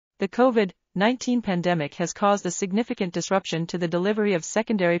The COVID-19 pandemic has caused a significant disruption to the delivery of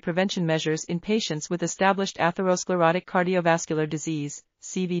secondary prevention measures in patients with established atherosclerotic cardiovascular disease,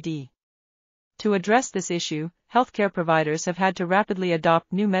 CVD. To address this issue, healthcare providers have had to rapidly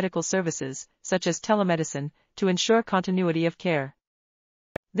adopt new medical services, such as telemedicine, to ensure continuity of care.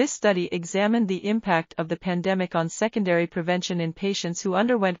 This study examined the impact of the pandemic on secondary prevention in patients who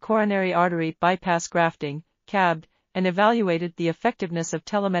underwent coronary artery bypass grafting, CABG, and evaluated the effectiveness of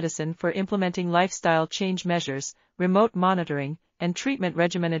telemedicine for implementing lifestyle change measures, remote monitoring, and treatment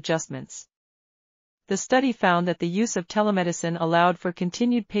regimen adjustments. The study found that the use of telemedicine allowed for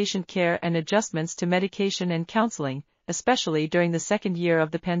continued patient care and adjustments to medication and counseling, especially during the second year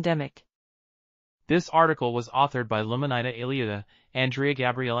of the pandemic. This article was authored by Luminița-Elena, Andreea,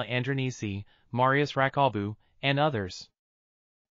 Gabriella, Andronesi, Marius, Rac-Albu, and others.